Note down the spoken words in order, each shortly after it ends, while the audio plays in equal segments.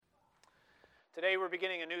Today we're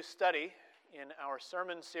beginning a new study in our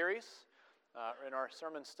sermon series, in our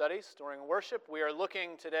sermon studies during worship. We are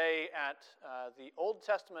looking today at the Old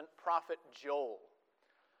Testament prophet Joel.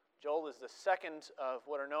 Joel is the second of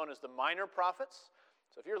what are known as the minor prophets.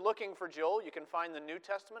 So if you're looking for Joel, you can find the New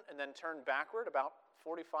Testament and then turn backward about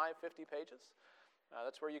 45, 50 pages.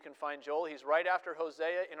 That's where you can find Joel. He's right after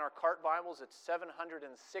Hosea in our CART Bibles. It's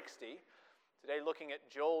 760. Today looking at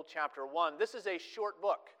Joel chapter 1. This is a short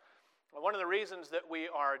book. One of the reasons that we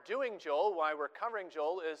are doing Joel, why we're covering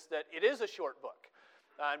Joel, is that it is a short book.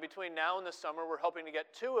 And between now and the summer, we're hoping to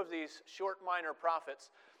get two of these short minor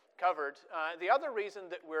prophets covered. The other reason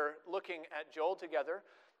that we're looking at Joel together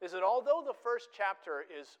is that although the first chapter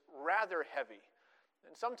is rather heavy,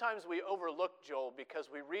 and sometimes we overlook Joel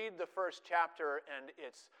because we read the first chapter and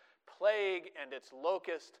its plague and its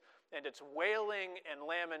locust and its wailing and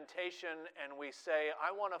lamentation, and we say,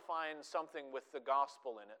 I want to find something with the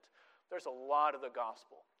gospel in it. There's a lot of the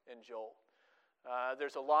gospel in Joel.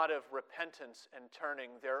 There's a lot of repentance and turning.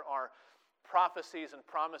 There are prophecies and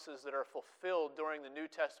promises that are fulfilled during the New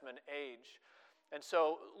Testament age. And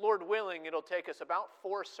so, Lord willing, it'll take us about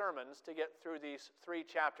 4 sermons to get through these 3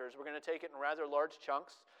 chapters. We're going to take it in rather large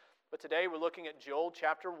chunks. But today we're looking at Joel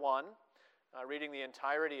chapter 1, reading the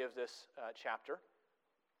entirety of this chapter,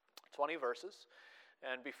 20 verses.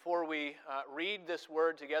 And before we read this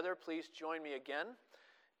word together, please join me again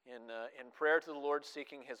in prayer to the Lord,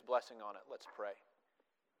 seeking His blessing on it. Let's pray.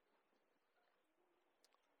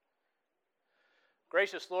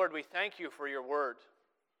 Gracious Lord, we thank You for Your word.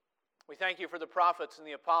 We thank You for the prophets and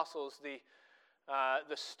the apostles, the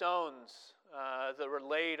stones that were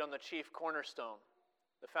laid on the chief cornerstone,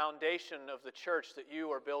 the foundation of the church that You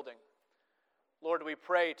are building. Lord, we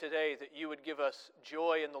pray today that You would give us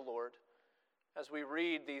joy in the Lord. As we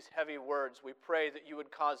read these heavy words, we pray that You would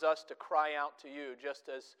cause us to cry out to You, just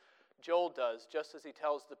as Joel does, just as he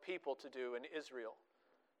tells the people to do in Israel.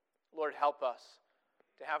 Lord, help us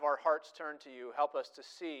to have our hearts turned to You. Help us to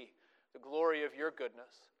see the glory of Your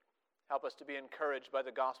goodness. Help us to be encouraged by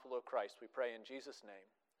the gospel of Christ. We pray in Jesus' name.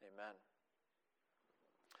 Amen.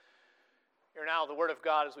 Hear now the word of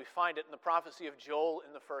God as we find it in the prophecy of Joel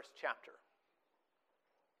in the first chapter.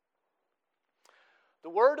 The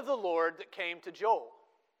word of the Lord that came to Joel,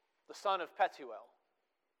 the son of Pethuel.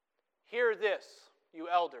 Hear this, you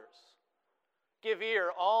elders. Give ear,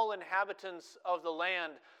 all inhabitants of the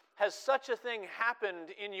land. Has such a thing happened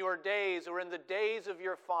in your days or in the days of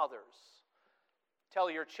your fathers? Tell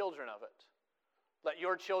your children of it. Let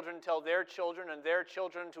your children tell their children and their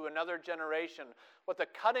children to another generation. What the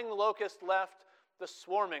cutting locust left, the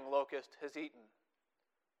swarming locust has eaten.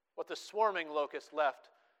 What the swarming locust left,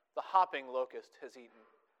 the hopping locust has eaten.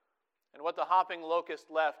 And what the hopping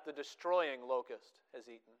locust left, the destroying locust has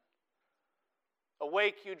eaten.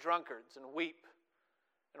 Awake, you drunkards, and weep,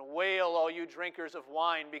 and wail, all you drinkers of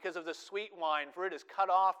wine, because of the sweet wine, for it is cut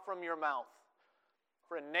off from your mouth.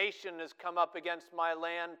 For a nation has come up against my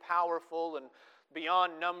land, powerful and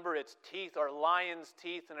beyond number. Its teeth are lion's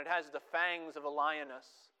teeth, and it has the fangs of a lioness.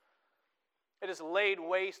 It has laid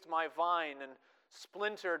waste my vine and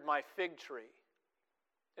splintered my fig tree.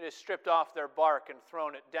 It has stripped off their bark and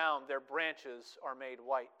thrown it down. Their branches are made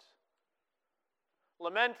white.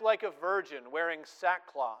 Lament like a virgin wearing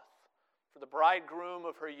sackcloth for the bridegroom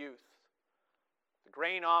of her youth. The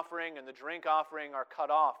grain offering and the drink offering are cut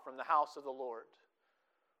off from the house of the Lord.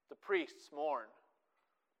 The priests mourn,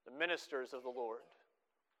 the ministers of the Lord.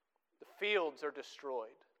 The fields are destroyed.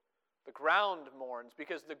 The ground mourns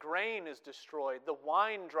because the grain is destroyed. The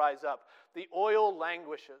wine dries up. The oil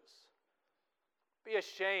languishes. Be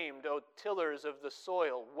ashamed, O tillers of the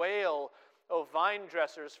soil. Wail, O vine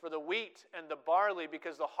dressers, for the wheat and the barley,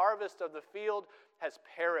 because the harvest of the field has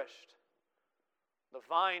perished. The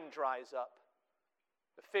vine dries up.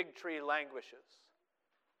 The fig tree languishes.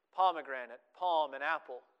 Pomegranate, palm, and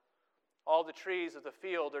apple. All the trees of the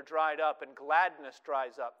field are dried up, and gladness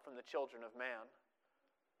dries up from the children of man.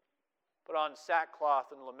 Put on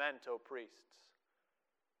sackcloth and lament, O priests.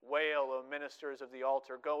 Wail, O ministers of the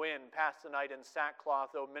altar. Go in, pass the night in sackcloth,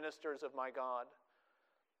 O ministers of my God.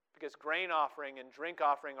 Because grain offering and drink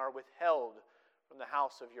offering are withheld from the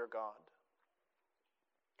house of your God.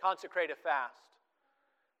 Consecrate a fast.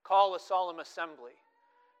 Call a solemn assembly.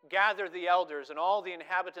 Gather the elders and all the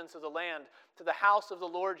inhabitants of the land to the house of the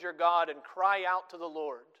Lord your God, and cry out to the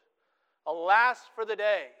Lord. Alas for the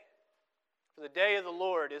day of the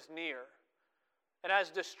Lord is near. And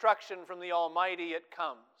as destruction from the Almighty it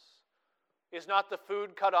comes. Is not the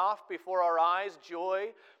food cut off before our eyes, joy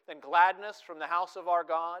and gladness from the house of our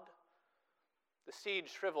God? The seed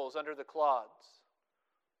shrivels under the clods.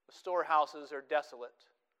 The storehouses are desolate.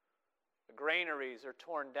 The granaries are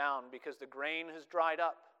torn down because the grain has dried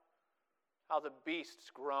up. How the beasts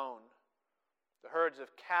groan. The herds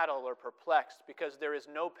of cattle are perplexed because there is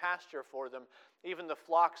no pasture for them. Even the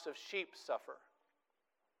flocks of sheep suffer.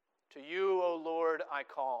 To you, O Lord, I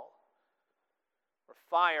call. For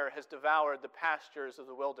fire has devoured the pastures of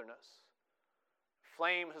the wilderness.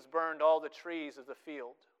 Flame has burned all the trees of the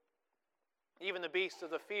field. Even the beasts of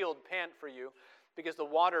the field pant for you, because the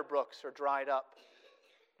water brooks are dried up.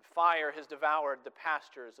 Fire has devoured the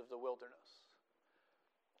pastures of the wilderness.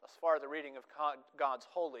 Thus far, the reading of God's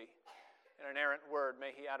holy and inerrant word.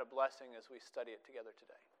 May He add a blessing as we study it together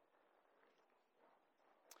today.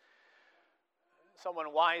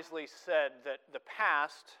 Someone wisely said that the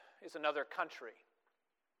past is another country,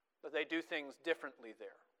 that they do things differently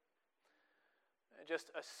there.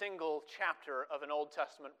 Just a single chapter of an Old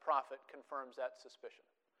Testament prophet confirms that suspicion.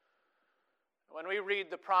 When we read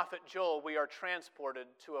the prophet Joel, we are transported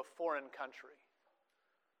to a foreign country.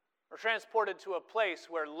 We're transported to a place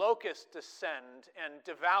where locusts descend and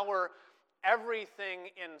devour everything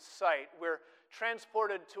in sight. We're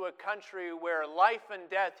transported to a country where life and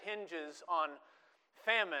death hinges on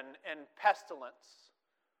famine and pestilence,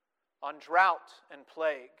 on drought and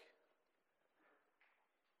plague.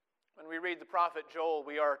 When we read the prophet Joel,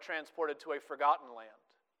 we are transported to a forgotten land,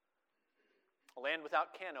 a land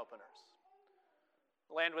without can openers,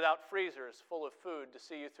 a land without freezers full of food to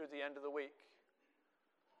see you through the end of the week.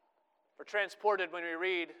 We're transported, when we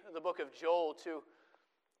read the book of Joel, to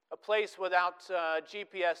a place without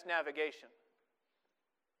GPS navigation,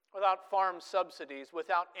 without farm subsidies,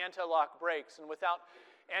 without anti-lock brakes, and without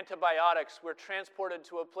antibiotics. We're transported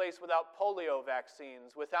to a place without polio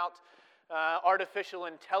vaccines, without artificial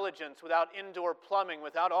intelligence, without indoor plumbing,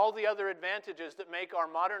 without all the other advantages that make our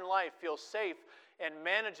modern life feel safe and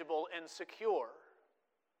manageable and secure.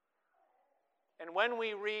 And when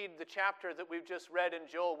we read the chapter that we've just read in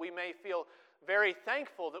Joel, we may feel very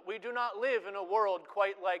thankful that we do not live in a world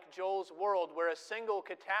quite like Joel's world, where a single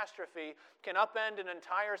catastrophe can upend an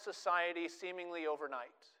entire society seemingly overnight.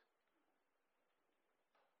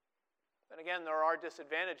 Then again, there are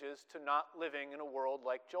disadvantages to not living in a world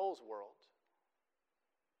like Joel's world.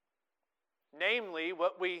 Namely,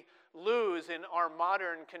 what we lose in our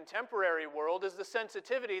modern contemporary world is the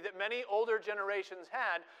sensitivity that many older generations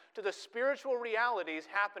had to the spiritual realities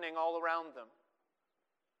happening all around them.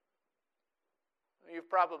 You've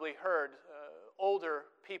probably heard older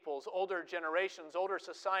peoples, older generations, older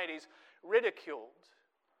societies ridiculed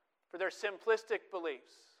for their simplistic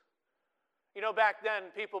beliefs. You know, back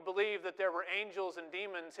then, people believed that there were angels and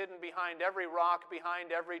demons hidden behind every rock,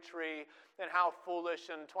 behind every tree, and how foolish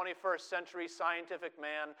and 21st century scientific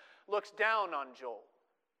man looks down on Joel,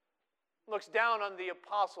 looks down on the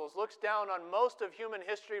apostles, looks down on most of human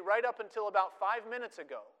history right up until about 5 minutes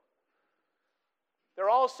ago. There are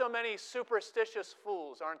all so many superstitious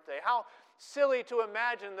fools, aren't they? How silly to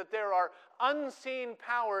imagine that there are unseen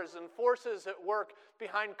powers and forces at work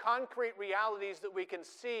behind concrete realities that we can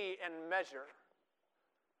see and measure.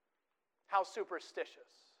 How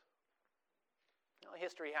superstitious. Well,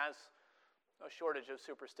 history has no shortage of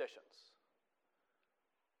superstitions.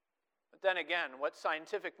 But then again, what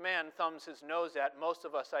scientific man thumbs his nose at, most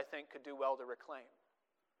of us, I think, could do well to reclaim.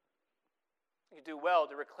 We could do well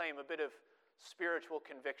to reclaim a bit of spiritual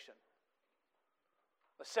conviction.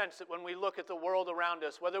 The sense that when we look at the world around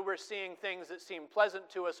us, whether we're seeing things that seem pleasant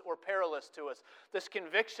to us or perilous to us, this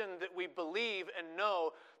conviction that we believe and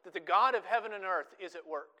know that the God of heaven and earth is at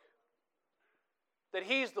work. That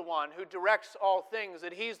He's the one who directs all things,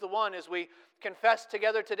 that He's the one, as we confess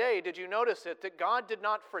together today, did you notice it? That God did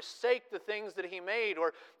not forsake the things that He made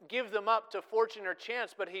or give them up to fortune or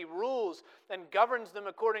chance, but He rules and governs them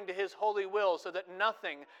according to His holy will, so that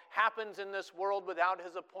nothing happens in this world without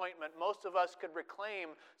His appointment. Most of us could reclaim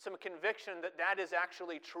some conviction that that is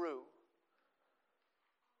actually true.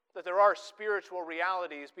 That there are spiritual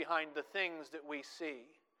realities behind the things that we see.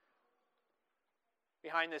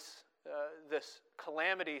 Behind this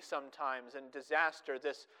calamity sometimes and disaster,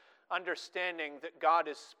 this understanding that God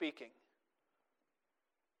is speaking.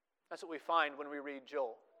 That's what we find when we read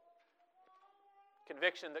Joel.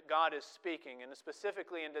 Conviction that God is speaking, and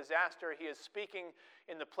specifically in disaster, He is speaking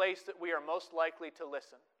in the place that we are most likely to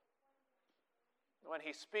listen. When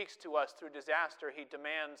He speaks to us through disaster, He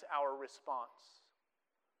demands our response.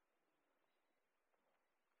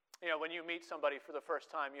 You know, when you meet somebody for the first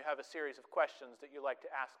time, you have a series of questions that you like to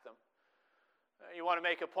ask them. You want to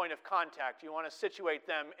make a point of contact. You want to situate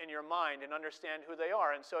them in your mind and understand who they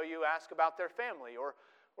are. And so you ask about their family or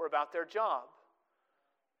about their job.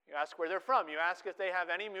 You ask where they're from. You ask if they have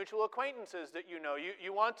any mutual acquaintances that you know.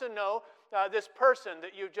 You want to know this person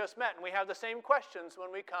that you've just met. And we have the same questions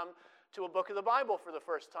when we come to a book of the Bible for the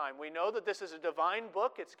first time. We know that this is a divine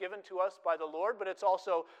book. It's given to us by the Lord, but it's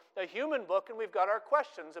also a human book, and we've got our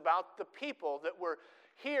questions about the people that were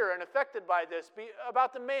here and affected by this,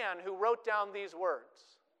 about the man who wrote down these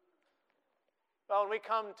words. Well, when we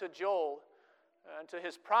come to Joel and to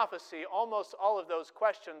his prophecy, almost all of those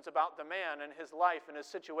questions about the man and his life and his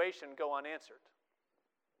situation go unanswered.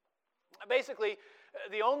 Basically,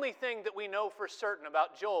 the only thing that we know for certain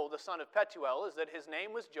about Joel, the son of Pethuel, is that his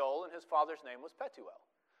name was Joel and his father's name was Pethuel.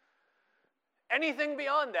 Anything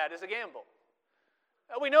beyond that is a gamble.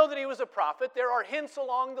 We know that he was a prophet. There are hints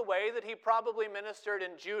along the way that he probably ministered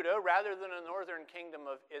in Judah rather than in the northern kingdom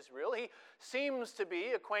of Israel. He seems to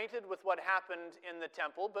be acquainted with what happened in the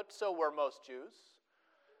temple, but so were most Jews.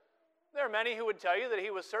 There are many who would tell you that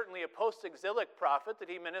he was certainly a post-exilic prophet, that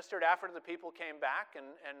he ministered after the people came back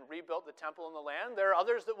and rebuilt the temple in the land. There are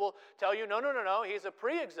others that will tell you, no, he's a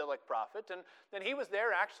pre-exilic prophet, and then he was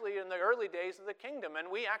there actually in the early days of the kingdom,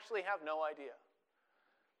 and we actually have no idea.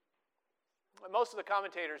 Most of the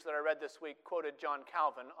commentators that I read this week quoted John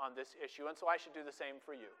Calvin on this issue, and so I should do the same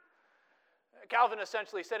for you. Calvin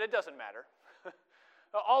essentially said it doesn't matter.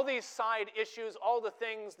 All these side issues, all the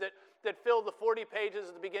things that fill the 40 pages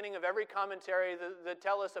at the beginning of every commentary that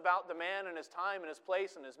tell us about the man and his time and his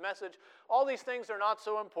place and his message, all these things are not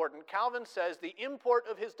so important. Calvin says the import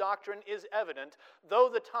of his doctrine is evident,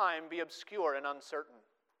 though the time be obscure and uncertain.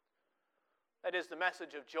 That is, the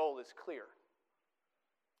message of Joel is clear.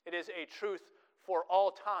 It is a truth for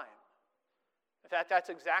all time. In fact, that's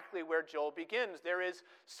exactly where Joel begins. There is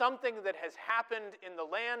something that has happened in the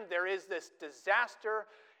land. There is this disaster,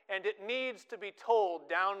 and it needs to be told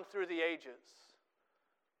down through the ages.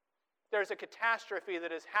 There's a catastrophe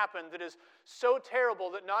that has happened that is so terrible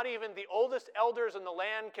that not even the oldest elders in the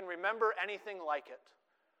land can remember anything like it.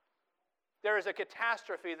 There is a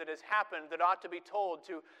catastrophe that has happened that ought to be told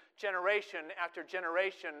to generation after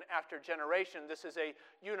generation after generation. This is a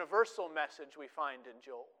universal message we find in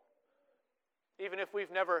Joel. Even if we've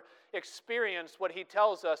never experienced what he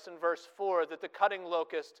tells us in verse 4, that the cutting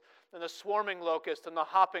locust and the swarming locust and the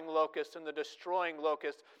hopping locust and the destroying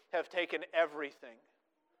locust have taken everything.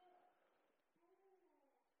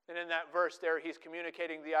 And in that verse there, he's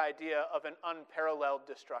communicating the idea of an unparalleled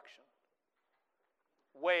destruction.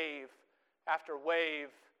 Wave after wave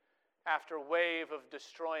after wave of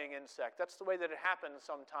destroying insect. That's the way that it happens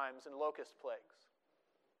sometimes in locust plagues.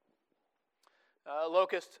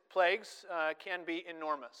 Locust plagues can be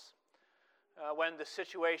enormous. When the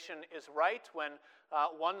situation is right, when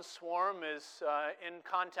one swarm is in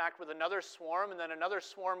contact with another swarm, and then another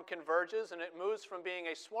swarm converges, and it moves from being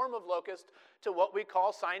a swarm of locusts to what we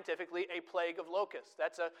call scientifically a plague of locusts.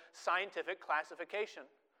 That's a scientific classification.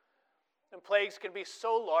 And plagues can be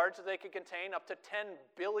so large that they can contain up to 10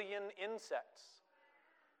 billion insects.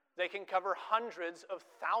 They can cover hundreds of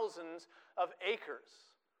thousands of acres.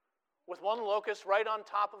 With one locust right on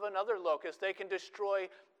top of another locust, they can destroy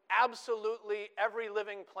absolutely every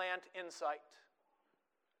living plant in sight.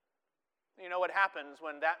 You know what happens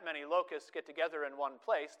when that many locusts get together in one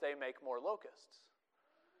place? They make more locusts.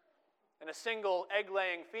 And a single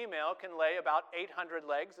egg-laying female can lay about 800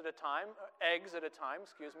 eggs at a time.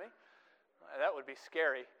 That would be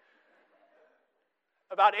scary.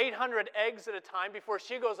 About 800 eggs at a time before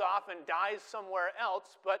she goes off and dies somewhere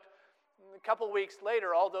else, but a couple weeks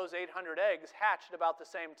later, all those 800 eggs hatch at about the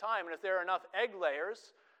same time. And if there are enough egg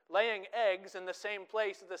layers laying eggs in the same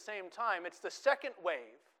place at the same time, it's the second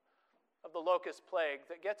wave of the locust plague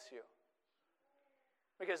that gets you.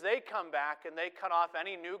 Because they come back and they cut off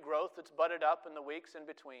any new growth that's budded up in the weeks in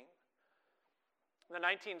between. In the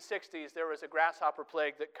 1960s, there was a grasshopper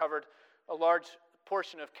plague that covered a large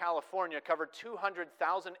portion of California, covered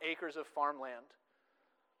 200,000 acres of farmland.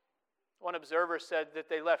 One observer said that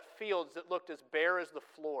they left fields that looked as bare as the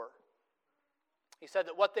floor. He said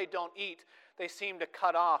that what they don't eat, they seem to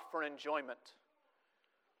cut off for enjoyment.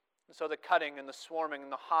 And so the cutting and the swarming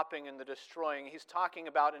and the hopping and the destroying, he's talking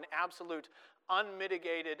about an absolute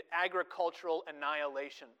unmitigated agricultural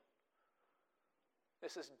annihilation.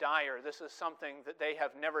 This is dire. This is something that they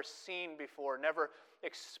have never seen before, never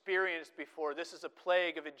experienced before. This is a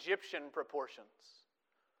plague of Egyptian proportions.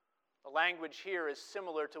 The language here is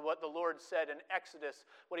similar to what the Lord said in Exodus,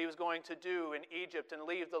 what he was going to do in Egypt and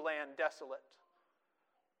leave the land desolate.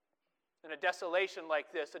 And a desolation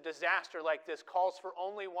like this, a disaster like this, calls for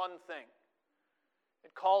only one thing.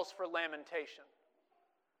 It calls for lamentation.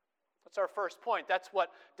 That's our first point. That's what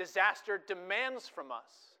disaster demands from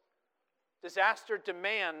us. Disaster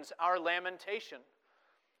demands our lamentation.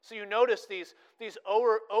 So you notice these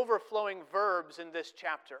overflowing verbs in this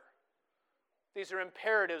chapter. These are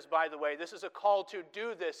imperatives, by the way. This is a call to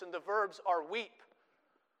do this, and the verbs are weep.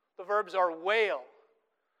 The verbs are wail,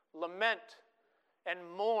 lament, and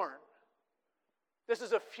mourn. This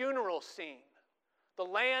is a funeral scene. The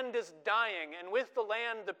land is dying, and with the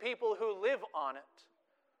land, the people who live on it.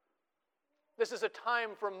 This is a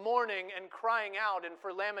time for mourning and crying out and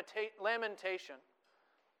for lamentation.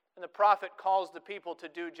 And the prophet calls the people to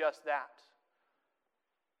do just that.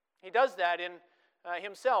 He does that in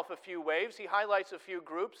himself a few ways. He highlights a few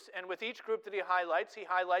groups, and with each group that he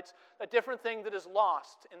highlights a different thing that is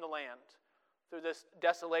lost in the land through this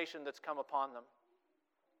desolation that's come upon them.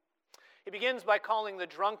 He begins by calling the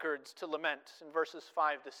drunkards to lament in verses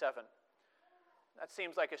 5 to 7. That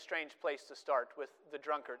seems like a strange place to start, with the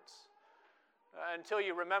drunkards. Until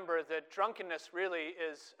you remember that drunkenness really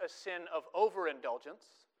is a sin of overindulgence.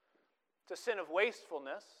 It's a sin of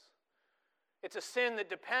wastefulness. It's a sin that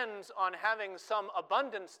depends on having some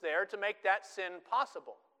abundance there to make that sin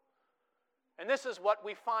possible. And this is what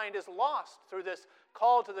we find is lost through this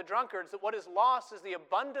call to the drunkards, that what is lost is the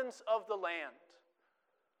abundance of the land.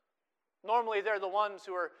 Normally, they're the ones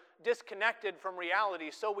who are disconnected from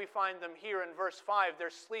reality. So we find them here in verse 5.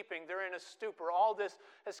 They're sleeping. They're in a stupor. All this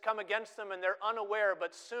has come against them, and they're unaware,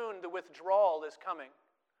 but soon the withdrawal is coming.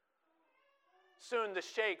 Soon the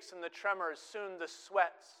shakes and the tremors. Soon the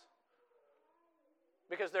sweats.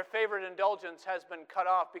 Because their favorite indulgence has been cut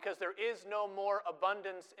off. Because there is no more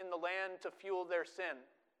abundance in the land to fuel their sin.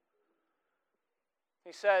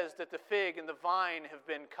 He says that the fig and the vine have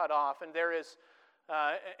been cut off, and there is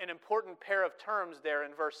an important pair of terms there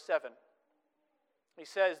in verse 7. He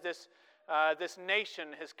says, this nation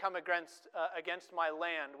has come against my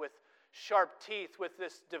land with sharp teeth, with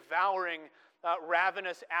this devouring,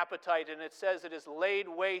 ravenous appetite, and it says it has laid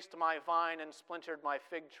waste my vine and splintered my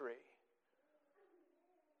fig tree.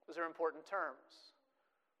 Those are important terms.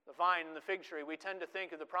 The vine and the fig tree. We tend to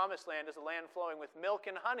think of the promised land as a land flowing with milk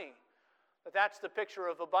and honey. But that's the picture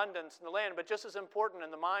of abundance in the land. But just as important in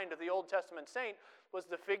the mind of the Old Testament saint was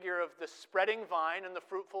the figure of the spreading vine and the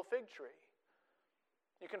fruitful fig tree.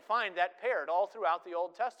 You can find that paired all throughout the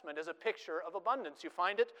Old Testament as a picture of abundance. You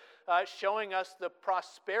find it showing us the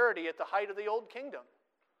prosperity at the height of the Old Kingdom.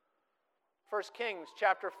 1 Kings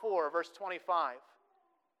chapter 4, verse 25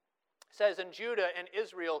 says, "And Judah and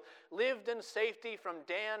Israel lived in safety from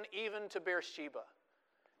Dan even to Beersheba.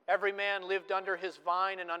 Every man lived under his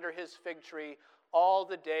vine and under his fig tree all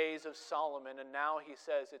the days of Solomon." And now he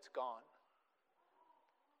says it's gone.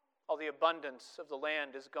 All the abundance of the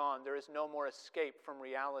land is gone. There is no more escape from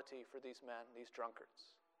reality for these men, these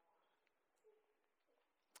drunkards.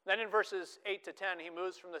 Then in verses 8 to 10, he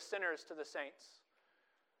moves from the sinners to the saints.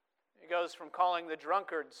 He goes from calling the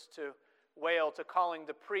drunkards to wail to calling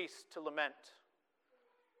the priests to lament.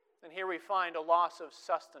 And here we find a loss of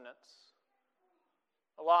sustenance.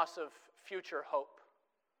 A loss of future hope.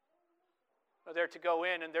 They're to go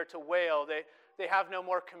in and they're to wail. They have no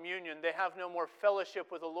more communion. They have no more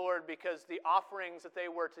fellowship with the Lord because the offerings that they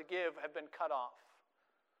were to give have been cut off.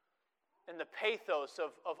 And the pathos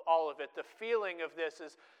of all of it, the feeling of this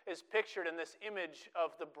is pictured in this image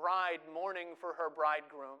of the bride mourning for her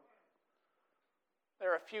bridegroom.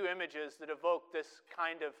 There are a few images that evoke this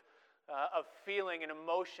kind of feeling and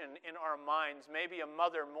emotion in our minds. Maybe a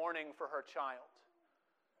mother mourning for her child.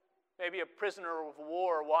 Maybe a prisoner of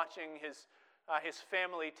war watching his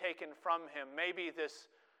family taken from him. Maybe this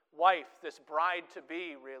wife, this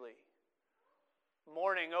bride-to-be, really,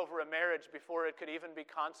 mourning over a marriage before it could even be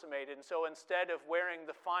consummated. And so instead of wearing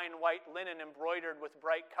the fine white linen embroidered with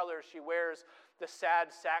bright colors, she wears the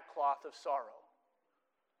sad sackcloth of sorrow.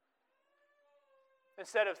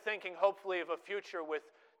 Instead of thinking hopefully of a future with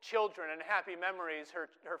children and happy memories,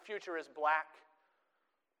 her future is black.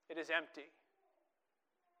 It is empty.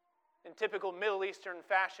 In typical Middle Eastern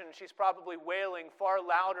fashion, she's probably wailing far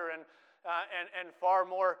louder and far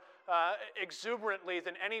more exuberantly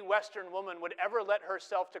than any Western woman would ever let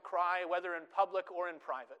herself to cry, whether in public or in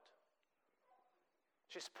private.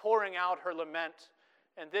 She's pouring out her lament,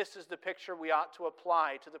 and this is the picture we ought to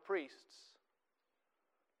apply to the priests.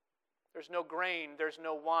 There's no grain, there's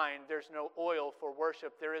no wine, there's no oil for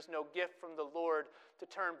worship. There is no gift from the Lord to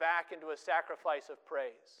turn back into a sacrifice of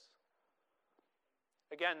praise.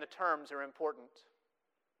 Again, the terms are important.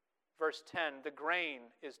 Verse 10, the grain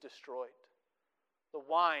is destroyed. The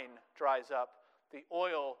wine dries up. The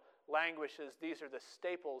oil languishes. These are the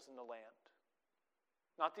staples in the land.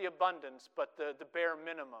 Not the abundance, but the bare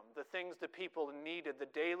minimum, the things the people needed, the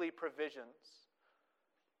daily provisions.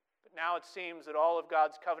 But now it seems that all of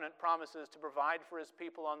God's covenant promises to provide for his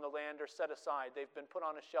people on the land are set aside. They've been put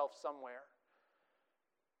on a shelf somewhere.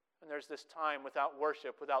 And there's this time without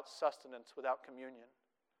worship, without sustenance, without communion.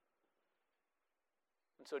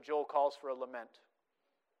 And so Joel calls for a lament.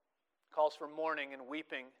 Calls for mourning and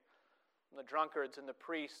weeping from the drunkards and the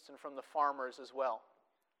priests and from the farmers as well.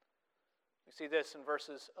 We see this in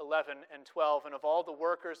verses 11 and 12. And of all the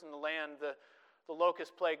workers in the land, the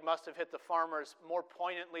locust plague must have hit the farmers more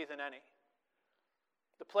poignantly than any.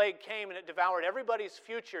 The plague came and it devoured everybody's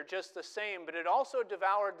future just the same, but it also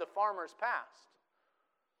devoured the farmers' past.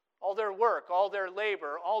 All their work, all their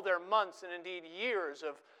labor, all their months, and indeed years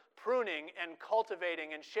of pruning and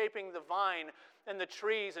cultivating and shaping the vine and the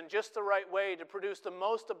trees in just the right way to produce the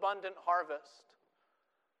most abundant harvest.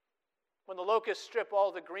 When the locusts strip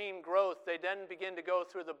all the green growth, they then begin to go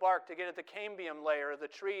through the bark to get at the cambium layer of the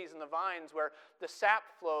trees and the vines where the sap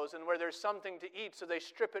flows and where there's something to eat. So they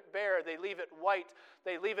strip it bare, they leave it white,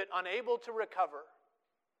 they leave it unable to recover.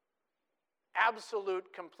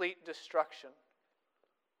 Absolute, complete destruction.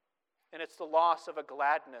 And it's the loss of a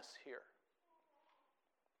gladness here.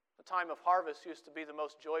 The time of harvest used to be the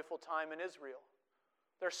most joyful time in Israel.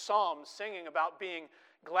 There's psalms singing about being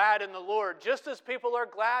glad in the Lord, just as people are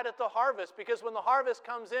glad at the harvest, because when the harvest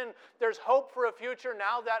comes in, there's hope for a future.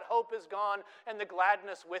 Now that hope is gone, and the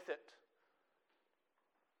gladness with it.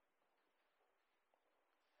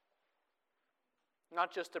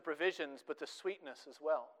 Not just the provisions, but the sweetness as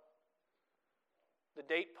well. The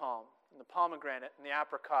date palm, and the pomegranate, and the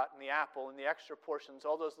apricot, and the apple, and the extra portions,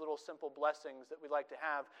 all those little simple blessings that we like to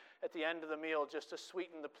have at the end of the meal just to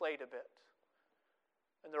sweeten the plate a bit.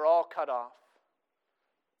 And they're all cut off.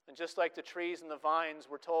 And just like the trees and the vines,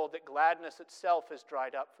 we're told that gladness itself has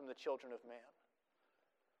dried up from the children of man.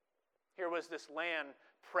 Here was this land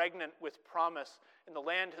pregnant with promise, and the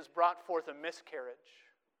land has brought forth a miscarriage.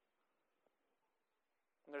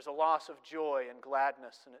 And there's a loss of joy and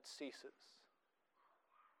gladness, and it ceases.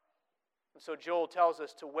 And so Joel tells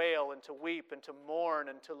us to wail and to weep and to mourn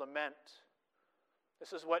and to lament.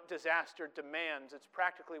 This is what disaster demands. It's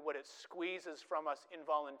practically what it squeezes from us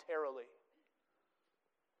involuntarily.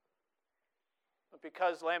 But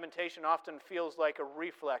because lamentation often feels like a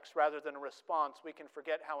reflex rather than a response, we can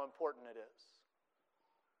forget how important it is.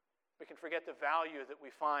 We can forget the value that we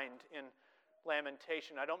find in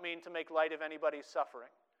lamentation. I don't mean to make light of anybody's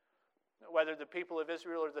suffering. Whether the people of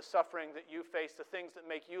Israel or the suffering that you face, the things that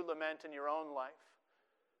make you lament in your own life.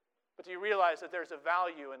 But do you realize that there's a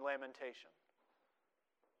value in lamentation?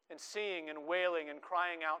 In seeing and wailing and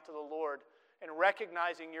crying out to the Lord and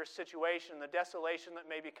recognizing your situation, the desolation that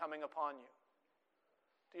may be coming upon you.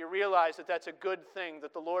 Do you realize that that's a good thing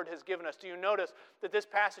that the Lord has given us? Do you notice that this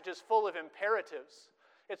passage is full of imperatives?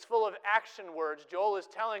 It's full of action words. Joel is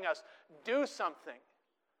telling us, do something.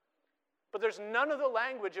 But there's none of the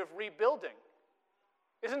language of rebuilding.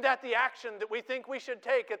 Isn't that the action that we think we should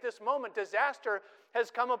take at this moment? Disaster has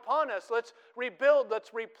come upon us. Let's rebuild,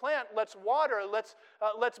 let's replant, let's water,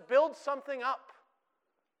 let's build something up.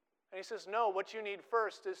 And he says, no, what you need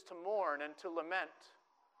first is to mourn and to lament.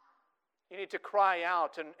 You need to cry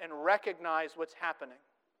out and recognize what's happening.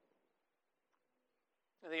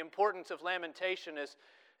 And the importance of lamentation is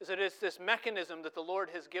that it's this mechanism that the Lord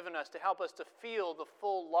has given us to help us to feel the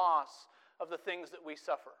full loss of the things that we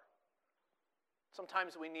suffer.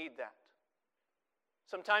 Sometimes we need that.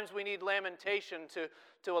 Sometimes we need lamentation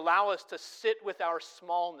to allow us to sit with our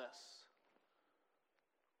smallness.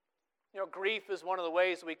 You know, grief is one of the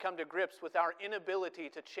ways we come to grips with our inability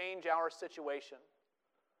to change our situation.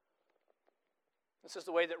 This is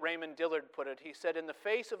the way that Raymond Dillard put it. He said, in the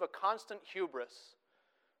face of a constant hubris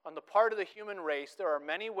on the part of the human race, there are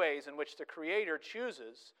many ways in which the Creator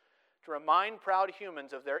chooses to remind proud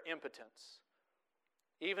humans of their impotence,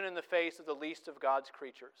 even in the face of the least of God's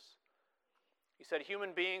creatures. He said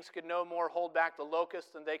human beings could no more hold back the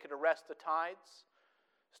locusts than they could arrest the tides,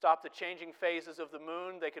 stop the changing phases of the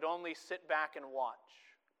moon. They could only sit back and watch.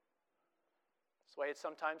 That's the way it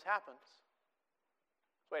sometimes happens.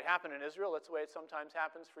 That's the way it happened in Israel. That's the way it sometimes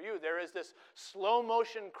happens for you. There is this slow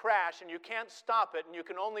motion crash and you can't stop it and you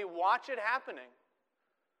can only watch it happening.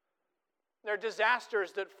 There are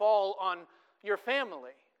disasters that fall on your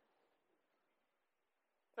family.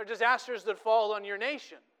 There are disasters that fall on your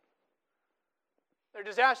nation. There are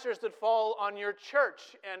disasters that fall on your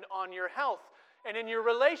church and on your health and in your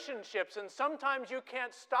relationships. And sometimes you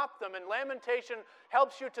can't stop them. And lamentation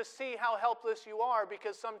helps you to see how helpless you are,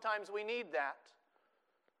 because sometimes we need that.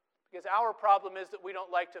 Because our problem is that we don't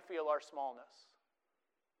like to feel our smallness.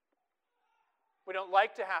 We don't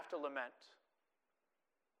like to have to lament.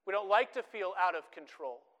 We don't like to feel out of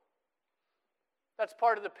control. That's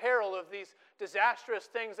part of the peril of these disastrous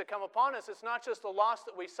things that come upon us. It's not just the loss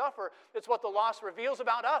that we suffer, it's what the loss reveals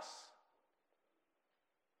about us.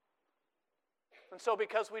 And so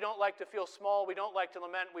because we don't like to feel small, we don't like to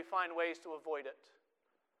lament, we find ways to avoid it.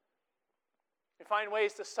 We find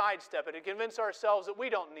ways to sidestep it and convince ourselves that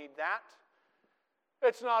we don't need that.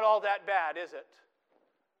 It's not all that bad, is it?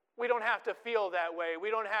 We don't have to feel that way.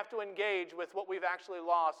 We don't have to engage with what we've actually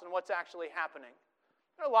lost and what's actually happening.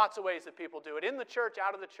 There are lots of ways that people do it, in the church,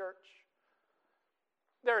 out of the church.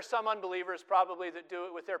 There are some unbelievers probably that do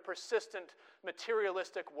it with their persistent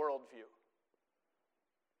materialistic worldview.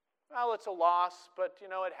 Well, it's a loss, but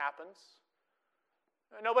it happens.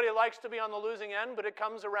 Nobody likes to be on the losing end, but it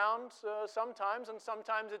comes around sometimes, and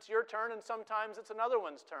sometimes it's your turn, and sometimes it's another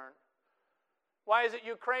one's turn. Why is it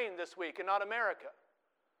Ukraine this week and not America?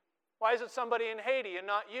 Why is it somebody in Haiti and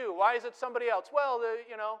not you? Why is it somebody else? Well,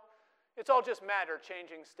 it's all just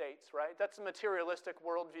matter-changing states, right? That's a materialistic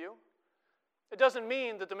worldview. It doesn't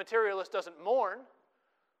mean that the materialist doesn't mourn.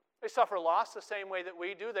 They suffer loss the same way that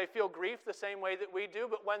we do. They feel grief the same way that we do.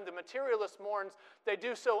 But when the materialist mourns, they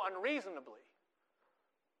do so unreasonably.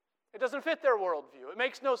 It doesn't fit their worldview. It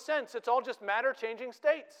makes no sense. It's all just matter-changing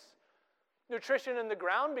states. Nutrition in the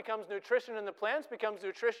ground becomes nutrition in the plants, becomes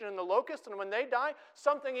nutrition in the locust, and when they die,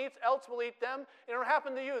 something else will eat them. It'll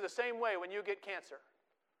happen to you the same way when you get cancer,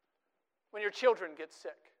 when your children get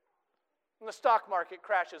sick, when the stock market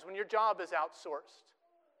crashes, when your job is outsourced.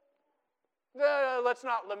 Let's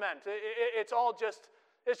not lament. It's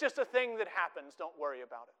just a thing that happens. Don't worry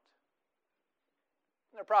about it.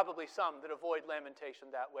 There are probably some that avoid lamentation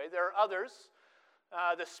that way. There are others,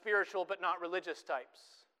 the spiritual but not religious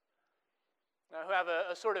types, who have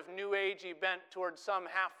a sort of New Agey bent towards some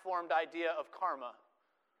half-formed idea of karma.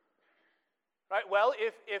 Right? Well,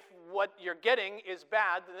 if what you're getting is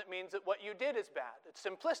bad, then it means that what you did is bad. It's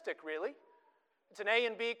simplistic, really. It's an A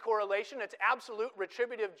and B correlation. It's absolute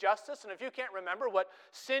retributive justice. And if you can't remember what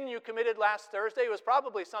sin you committed last Thursday, it was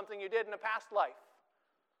probably something you did in a past life.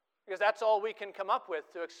 Because that's all we can come up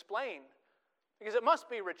with to explain. Because it must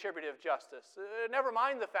be retributive justice. Never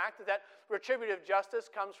mind the fact that retributive justice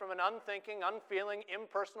comes from an unthinking, unfeeling,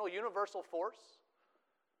 impersonal, universal force.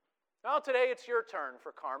 Well, today it's your turn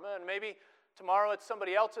for karma, and maybe tomorrow it's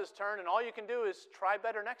somebody else's turn, and all you can do is try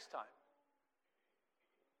better next time.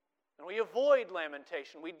 And we avoid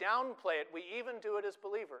lamentation. We downplay it. We even do it as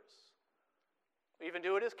believers. We even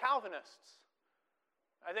do it as Calvinists.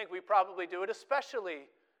 I think we probably do it especially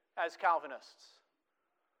as Calvinists.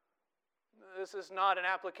 This is not an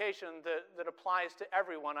application that applies to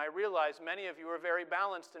everyone. I realize many of you are very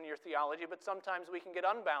balanced in your theology, but sometimes we can get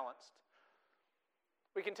unbalanced.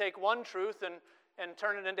 We can take one truth and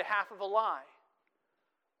turn it into half of a lie.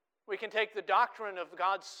 We can take the doctrine of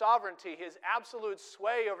God's sovereignty, His absolute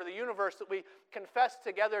sway over the universe that we confess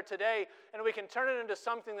together today, and we can turn it into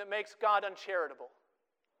something that makes God uncharitable.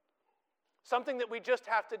 Something that we just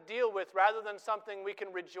have to deal with rather than something we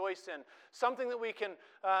can rejoice in. Something that we can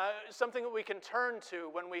turn to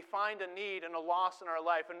when we find a need and a loss in our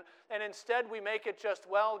life. And instead we make it just,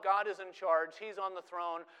 well, God is in charge. He's on the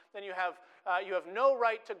throne. Then you have no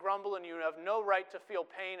right to grumble, and you have no right to feel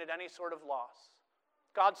pain at any sort of loss.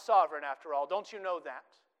 God's sovereign, after all. Don't you know that?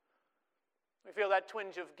 We feel that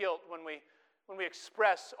twinge of guilt when we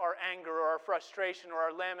express our anger or our frustration or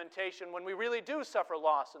our lamentation when we really do suffer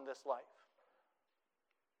loss in this life.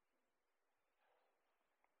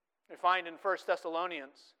 We find in 1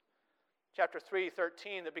 Thessalonians chapter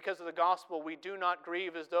 3:13 that because of the gospel we do not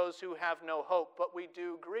grieve as those who have no hope, but we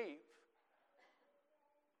do grieve.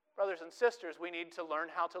 Brothers and sisters, we need to learn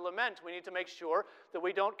how to lament. We need to make sure that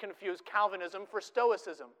we don't confuse Calvinism for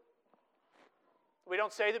Stoicism. We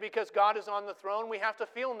don't say that because God is on the throne we have to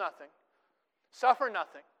feel nothing, suffer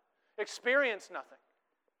nothing, experience nothing.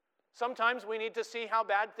 Sometimes we need to see how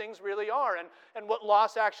bad things really are and what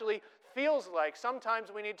loss actually feels like.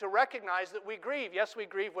 Sometimes we need to recognize that we grieve. Yes, we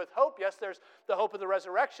grieve with hope. Yes, there's the hope of the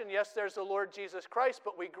resurrection. Yes, there's the Lord Jesus Christ,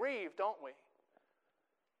 but we grieve, don't we?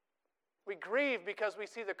 We grieve because we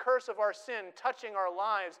see the curse of our sin touching our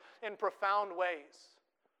lives in profound ways,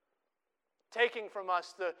 taking from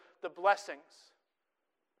us the blessings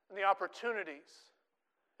and the opportunities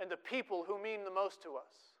and the people who mean the most to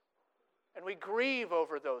us. And we grieve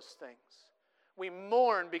over those things. We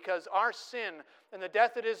mourn because our sin and the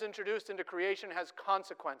death that is introduced into creation has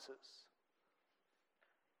consequences.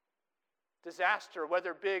 Disaster,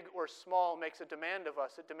 whether big or small, makes a demand of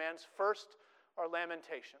us. It demands first our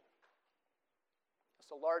lamentation. It's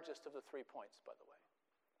the largest of the 3 points, by the way.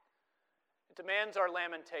 It demands our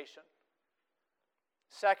lamentation.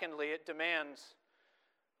 Secondly, it demands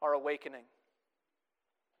our awakening.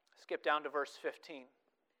 Skip down to verse 15.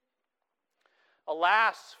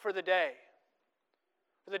 Alas for the day!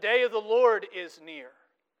 For the day of the Lord is near,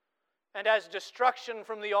 and as destruction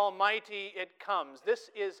from the Almighty it comes. This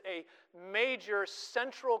is a major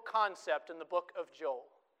central concept in the book of Joel.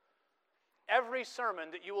 Every sermon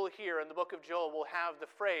that you will hear in the book of Joel will have the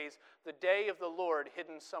phrase, the day of the Lord,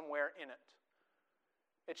 hidden somewhere in it.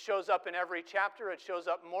 It shows up in every chapter. It shows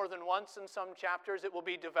up more than once in some chapters. It will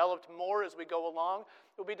be developed more as we go along.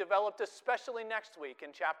 It will be developed especially next week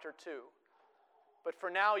in chapter 2. But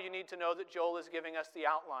for now, you need to know that Joel is giving us the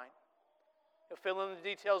outline. He'll fill in the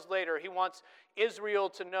details later. He wants Israel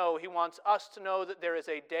to know. He wants us to know that there is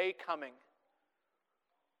a day coming.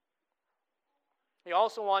 He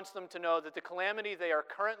also wants them to know that the calamity they are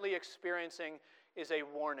currently experiencing is a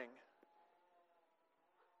warning.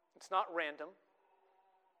 It's not random.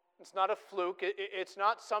 It's not a fluke. It's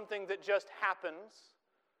not something that just happens.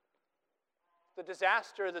 The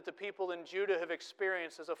disaster that the people in Judah have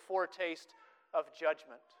experienced is a foretaste of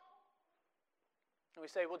judgment. And we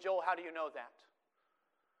say, well, Joel, how do you know that?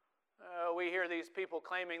 We hear these people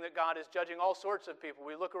claiming that God is judging all sorts of people.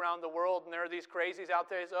 We look around the world and there are these crazies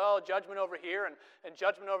out there. Say, oh, judgment over here and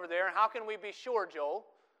judgment over there. How can we be sure, Joel,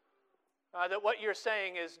 that what you're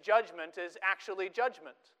saying is judgment is actually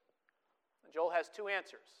judgment? And Joel has two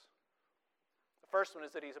answers. The first one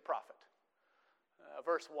is that he's a prophet.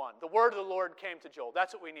 Verse 1. The word of the Lord came to Joel.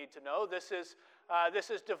 That's what we need to know. This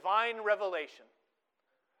is divine revelation.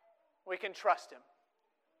 We can trust him.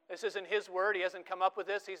 This isn't his word. He hasn't come up with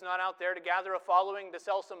this. He's not out there to gather a following to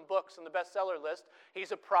sell some books on the bestseller list.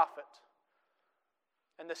 He's a prophet.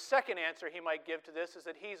 And the second answer he might give to this is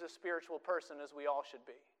that he's a spiritual person, as we all should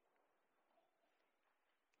be.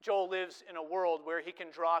 Joel lives in a world where he can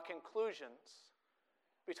draw conclusions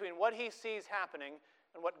between what he sees happening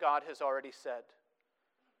and what God has already said.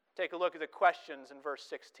 Take a look at the questions in verse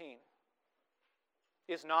 16.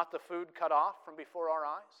 Is not the food cut off from before our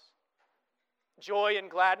eyes? Joy and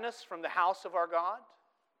gladness from the house of our God?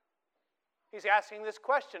 He's asking this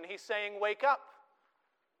question. He's saying, wake up.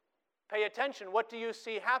 Pay attention. What do you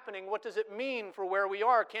see happening? What does it mean for where we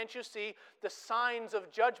are? Can't you see the signs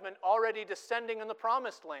of judgment already descending in the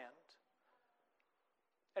promised land?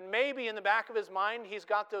 And maybe in the back of his mind, he's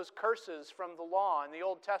got those curses from the law in the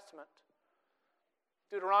Old Testament.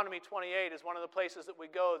 Deuteronomy 28 is one of the places that we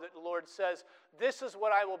go that the Lord says, this is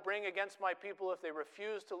what I will bring against my people if they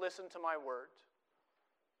refuse to listen to my word.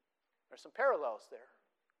 There's some parallels there.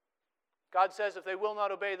 God says if they will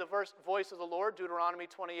not obey the voice of the Lord, Deuteronomy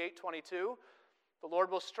 28:22, the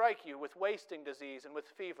Lord will strike you with wasting disease and with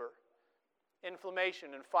fever,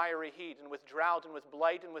 inflammation and fiery heat, and with drought and with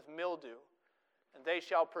blight and with mildew, and they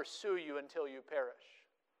shall pursue you until you perish.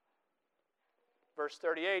 Verse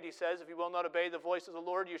 38, he says, if you will not obey the voice of the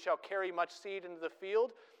Lord, you shall carry much seed into the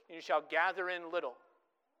field, and you shall gather in little,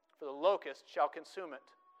 for the locust shall consume it.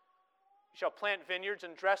 You shall plant vineyards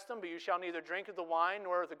and dress them, but you shall neither drink of the wine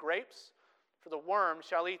nor of the grapes, for the worm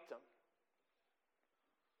shall eat them.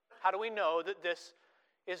 How do we know that this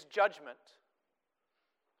is judgment?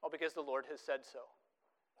 Well, because the Lord has said so.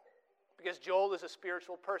 Because Joel is a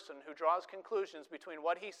spiritual person who draws conclusions between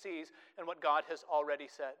what he sees and what God has already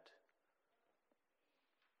said.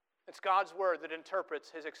 It's God's word that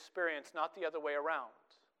interprets his experience, not the other way around.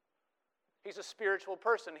 He's a spiritual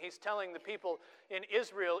person. He's telling the people in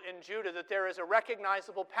Israel, in Judah, that there is a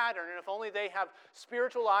recognizable pattern, and if only they have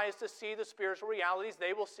spiritual eyes to see the spiritual realities,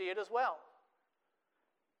 they will see it as well.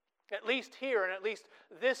 At least here, and at least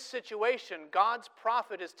this situation, God's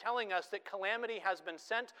prophet is telling us that calamity has been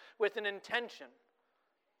sent with an intention.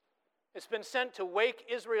 It's been sent to wake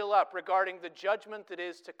Israel up regarding the judgment that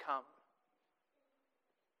is to come.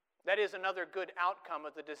 That is another good outcome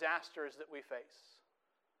of the disasters that we face.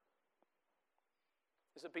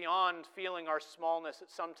 Is it beyond feeling our smallness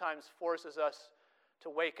that sometimes forces us to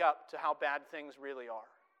wake up to how bad things really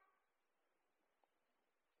are?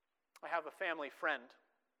 I have a family friend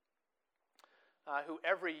who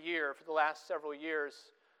every year for the last several years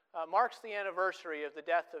marks the anniversary of the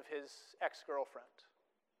death of his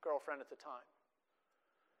girlfriend at the time.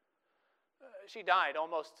 She died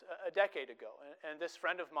almost a decade ago, and this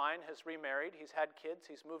friend of mine has remarried. He's had kids.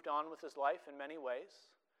 He's moved on with his life in many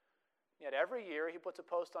ways. Yet every year he puts a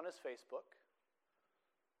post on his Facebook.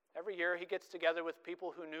 Every year he gets together with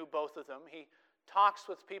people who knew both of them. He talks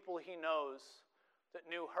with people he knows that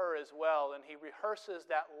knew her as well, and he rehearses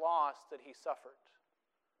that loss that he suffered.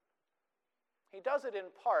 He does it in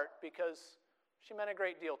part because she meant a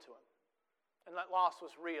great deal to him, and that loss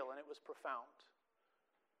was real and it was profound.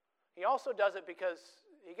 He also does it because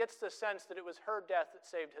he gets the sense that it was her death that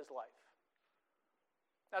saved his life.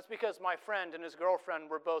 That's because my friend and his girlfriend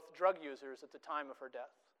were both drug users at the time of her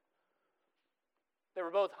death. They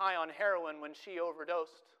were both high on heroin when she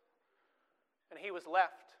overdosed, and he was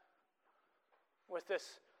left with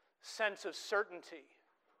this sense of certainty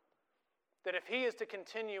that if he is to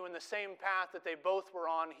continue in the same path that they both were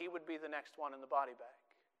on, he would be the next one in the body bag.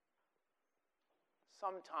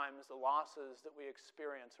 Sometimes the losses that we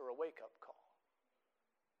experience are a wake-up call.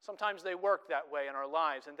 Sometimes they work that way in our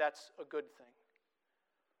lives, and that's a good thing.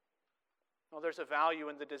 Well, there's a value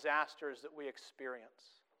in the disasters that we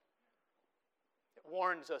experience. It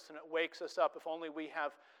warns us and it wakes us up if only we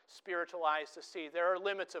have spiritual eyes to see. There are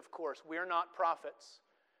limits, of course. We're not prophets.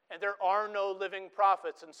 And there are no living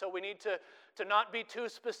prophets. And so we need to not be too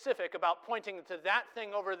specific about pointing to that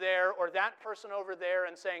thing over there or that person over there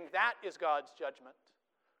and saying that is God's judgment.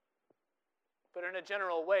 But in a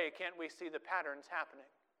general way, can't we see the patterns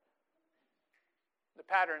happening? The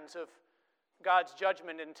patterns of God's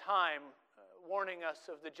judgment in time, warning us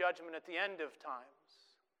of the judgment at the end of times.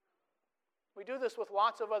 We do this with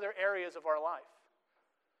lots of other areas of our life.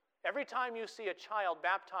 Every time you see a child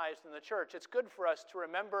baptized in the church, it's good for us to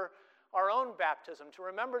remember our own baptism, to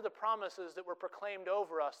remember the promises that were proclaimed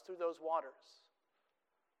over us through those waters.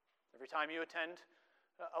 Every time you attend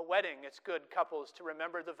a wedding, it's good, couples, to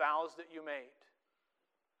remember the vows that you made.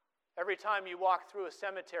 Every time you walk through a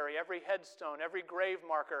cemetery, every headstone, every grave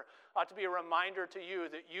marker ought to be a reminder to you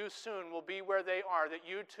that you soon will be where they are, that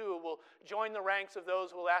you too will join the ranks of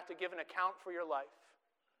those who will have to give an account for your life.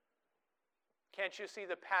 Can't you see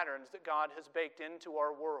the patterns that God has baked into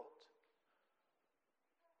our world?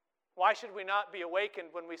 Why should we not be awakened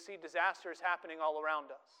when we see disasters happening all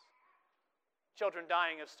around us? Children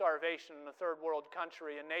dying of starvation in a third world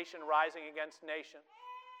country, a nation rising against nation,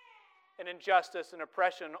 and injustice and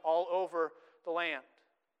oppression all over the land.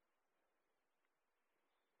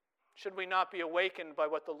 Should we not be awakened by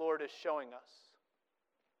what the Lord is showing us?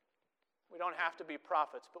 We don't have to be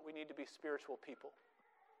prophets, but we need to be spiritual people.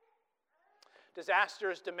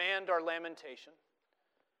 Disasters demand our lamentation.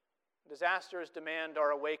 Disasters demand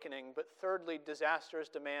our awakening, but thirdly, disasters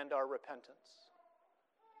demand our repentance.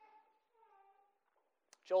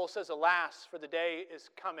 Joel says, alas, for the day is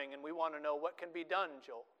coming, and we want to know what can be done,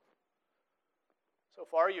 Joel. So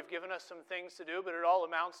far, you've given us some things to do, but it all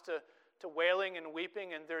amounts to wailing and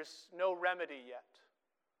weeping, and there's no remedy yet.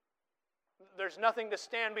 There's nothing to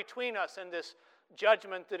stand between us and this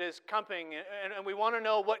judgment that is coming, and we want to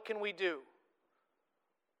know, what can we do?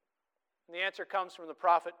 And the answer comes from the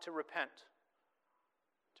prophet: to repent,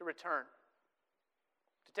 to return,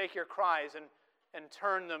 to take your cries and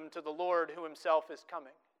turn them to the Lord who himself is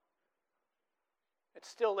coming. It's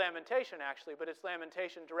still lamentation, actually, but it's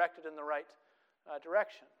lamentation directed in the right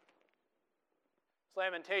direction. It's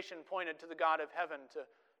lamentation pointed to the God of heaven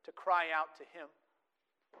to cry out to him.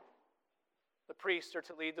 The priests are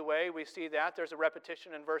to lead the way. We see that. There's a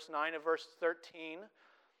repetition in verse 9 of verse 13. It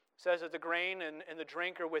says that the grain and the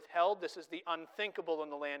drink are withheld. This is the unthinkable in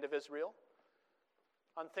the land of Israel.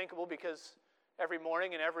 Unthinkable because every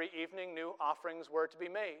morning and every evening new offerings were to be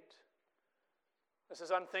made. This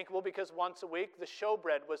is unthinkable because once a week the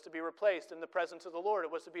showbread was to be replaced in the presence of the Lord.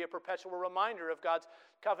 It was to be a perpetual reminder of God's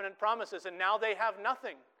covenant promises, and now they have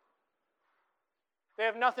nothing. They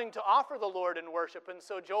have nothing to offer the Lord in worship, and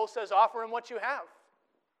so Joel says, offer him what you have.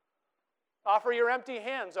 Offer your empty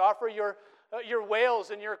hands. Offer your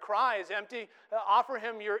wails and your cries. Offer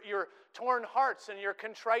him your torn hearts and your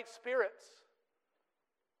contrite spirits.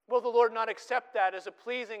 Will the Lord not accept that as a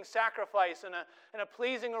pleasing sacrifice and a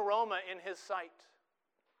pleasing aroma in his sight?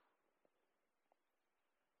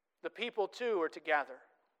 The people too are to gather.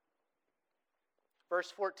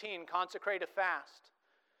 Verse 14, consecrate a fast.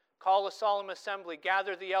 Call a solemn assembly.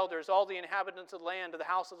 Gather the elders, all the inhabitants of the land, to the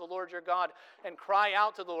house of the Lord your God, and cry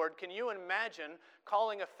out to the Lord. Can you imagine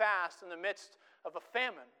calling a fast in the midst of a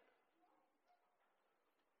famine?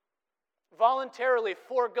 Voluntarily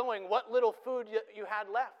foregoing what little food you had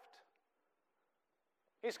left.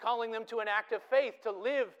 He's calling them to an act of faith, to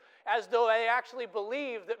live as though they actually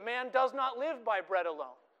believe that man does not live by bread alone.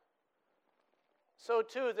 So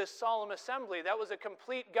too, this solemn assembly, that was a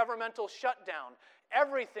complete governmental shutdown.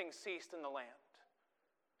 Everything ceased in the land.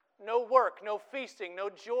 No work, no feasting, no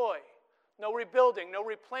joy, no rebuilding, no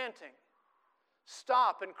replanting.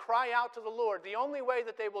 Stop and cry out to the Lord. The only way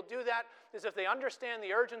that they will do that is if they understand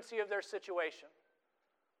the urgency of their situation.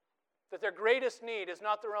 That their greatest need is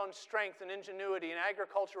not their own strength and ingenuity and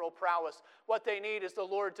agricultural prowess. What they need is the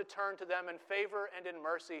Lord to turn to them in favor and in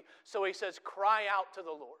mercy. So he says, cry out to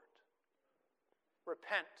the Lord.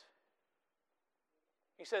 Repent.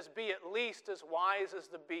 He says, be at least as wise as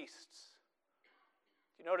the beasts.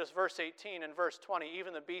 You notice verse 18 and verse 20,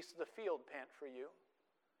 even the beasts of the field pant for you.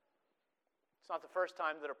 It's not the first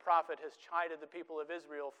time that a prophet has chided the people of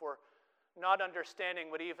Israel for not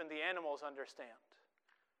understanding what even the animals understand.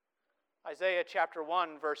 Isaiah chapter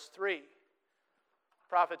 1, verse 3. The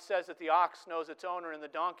prophet says that the ox knows its owner and the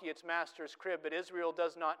donkey its master's crib, but Israel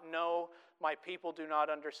does not know, my people do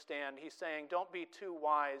not understand. He's saying, don't be too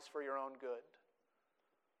wise for your own good.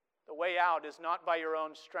 The way out is not by your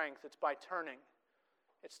own strength, it's by turning.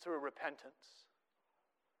 It's through repentance.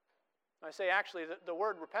 I say, actually, the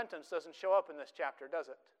word repentance doesn't show up in this chapter, does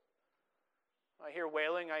it? I hear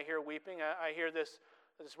wailing, I hear weeping, I hear this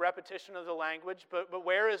repetition of the language, but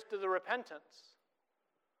where is the repentance?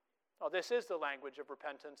 Oh, this is the language of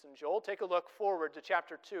repentance in Joel. Take a look forward to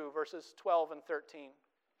chapter 2, verses 12 and 13.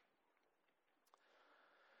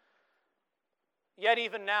 Yet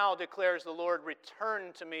even now, declares the Lord,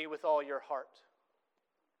 return to me with all your heart.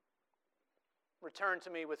 Return to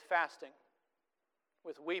me with fasting,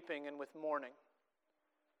 with weeping and with mourning,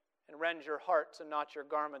 and rend your hearts and not your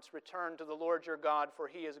garments. Return to the Lord your God, for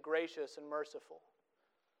he is gracious and merciful.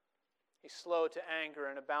 He's slow to anger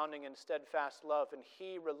and abounding in steadfast love, and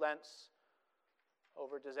he relents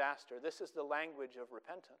over disaster. This is the language of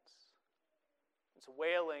repentance. It's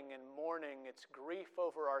wailing and mourning. It's grief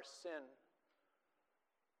over our sin.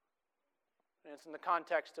 And it's in the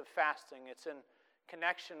context of fasting. It's in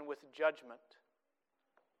connection with judgment.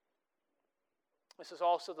 This is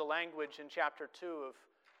also the language in chapter 2 of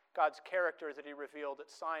God's character that he revealed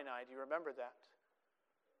at Sinai. Do you remember that?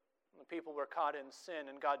 The people were caught in sin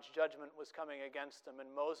and God's judgment was coming against them,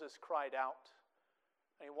 and Moses cried out.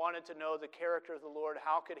 And he wanted to know the character of the Lord.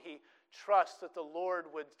 How could he trust that the Lord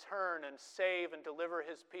would turn and save and deliver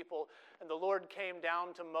his people? And the Lord came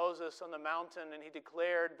down to Moses on the mountain and he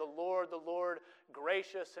declared, the Lord,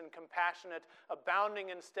 gracious and compassionate,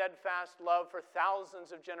 abounding in steadfast love for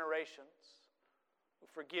thousands of generations, who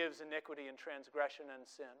forgives iniquity and transgression and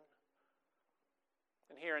sin.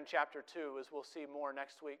 And here in chapter 2, as we'll see more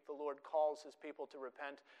next week, the Lord calls his people to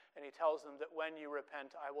repent, and he tells them that when you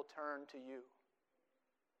repent, I will turn to you.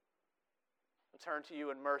 I'll turn to you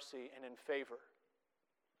in mercy and in favor.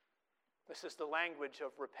 This is the language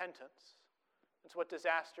of repentance. It's what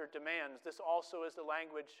disaster demands. This also is the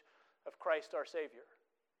language of Christ our Savior,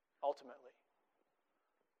 ultimately.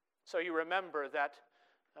 So you remember that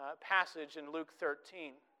passage in Luke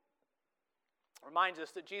 13 reminds us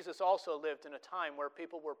that Jesus also lived in a time where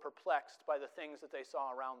people were perplexed by the things that they saw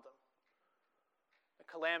around them, the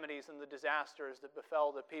calamities and the disasters that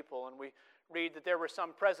befell the people. And we read that there were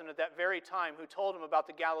some present at that very time who told him about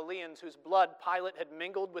the Galileans whose blood Pilate had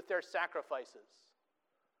mingled with their sacrifices.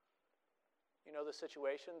 You know the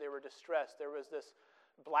situation? They were distressed. There was this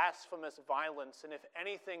blasphemous violence, and if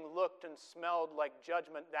anything looked and smelled like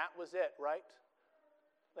judgment, that was it, right?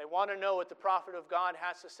 They want to know what the prophet of God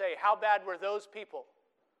has to say. How bad were those people?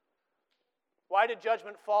 Why did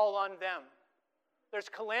judgment fall on them? There's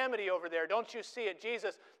calamity over there. Don't you see it?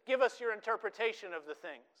 Jesus, give us your interpretation of the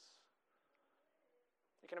things.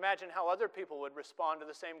 You can imagine how other people would respond to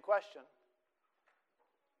the same question.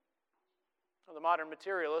 Well, the modern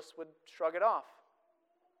materialists would shrug it off.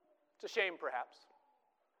 It's a shame, perhaps.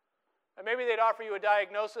 And maybe they'd offer you a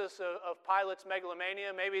diagnosis of Pilate's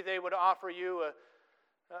megalomania. Maybe they would offer you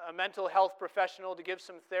a mental health professional to give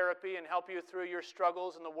some therapy and help you through your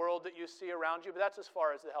struggles in the world that you see around you, but that's as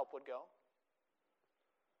far as the help would go.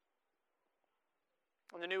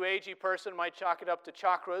 And the new agey person might chalk it up to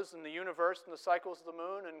chakras and the universe and the cycles of the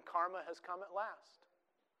moon, and karma has come at last.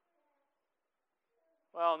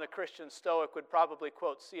 Well, and the Christian Stoic would probably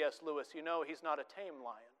quote C.S. Lewis, you know, he's not a tame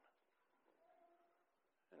lion.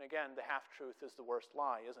 And again, the half-truth is the worst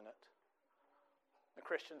lie, isn't it? The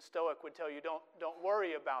Christian Stoic would tell you, don't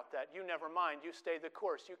worry about that. You never mind. You stay the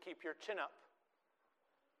course. You keep your chin up.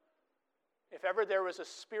 If ever there was a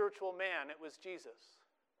spiritual man, it was Jesus.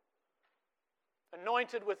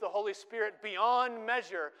 Anointed with the Holy Spirit beyond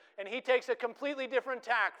measure, and he takes a completely different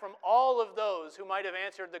tack from all of those who might have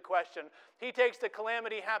answered the question. He takes the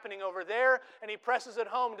calamity happening over there, and he presses it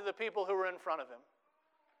home to the people who were in front of him.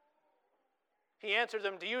 He answered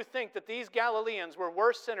them, do you think that these Galileans were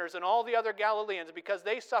worse sinners than all the other Galileans because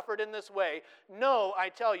they suffered in this way? No, I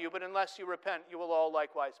tell you, but unless you repent, you will all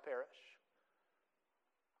likewise perish.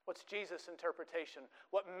 What's Jesus' interpretation?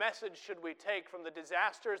 What message should we take from the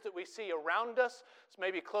disasters that we see around us? It's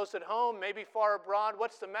maybe close at home, maybe far abroad.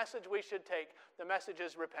 What's the message we should take? The message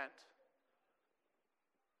is repent.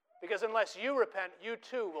 Because unless you repent, you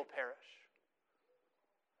too will perish.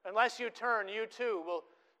 Unless you turn, you too will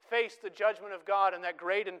face the judgment of God in that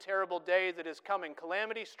great and terrible day that is coming.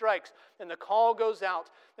 Calamity strikes and the call goes out,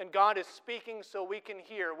 and God is speaking so we can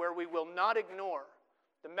hear, where we will not ignore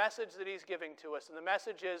the message that He's giving to us. And the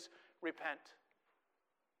message is, repent.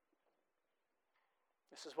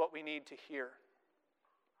 This is what we need to hear.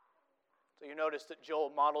 So you notice that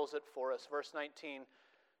Joel models it for us. Verse 19,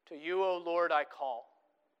 to you, O Lord, I call.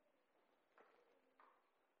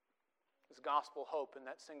 There's gospel hope in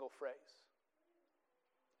that single phrase.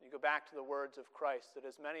 You go back to the words of Christ, that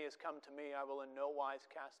as many as come to me, I will in no wise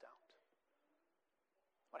cast out.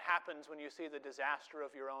 What happens when you see the disaster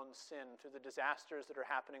of your own sin, through the disasters that are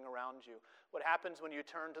happening around you? What happens when you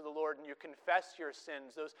turn to the Lord and you confess your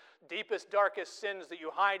sins, those deepest, darkest sins that you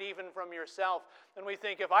hide even from yourself? And we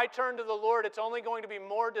think, if I turn to the Lord, it's only going to be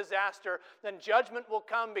more disaster, then judgment will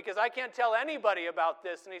come because I can't tell anybody about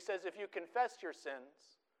this. And He says, if you confess your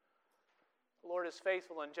sins, the Lord is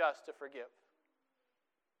faithful and just to forgive.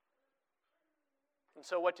 And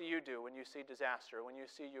so what do you do when you see disaster, when you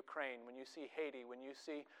see Ukraine, when you see Haiti, when you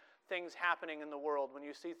see things happening in the world, when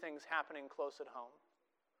you see things happening close at home?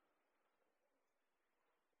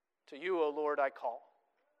 To you, O Lord, I call.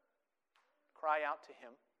 Cry out to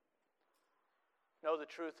Him. Know the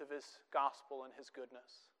truth of His gospel and His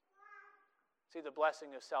goodness. See the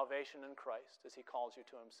blessing of salvation in Christ as He calls you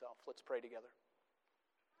to Himself. Let's pray together.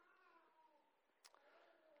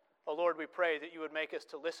 O Lord, we pray that you would make us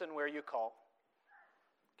to listen where you call.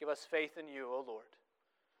 Give us faith in you, O Lord,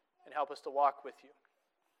 and help us to walk with you.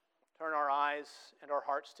 Turn our eyes and our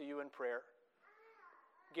hearts to you in prayer.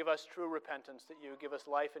 Give us true repentance, that you give us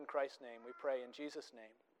life in Christ's name. We pray in Jesus'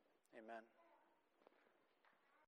 name. Amen.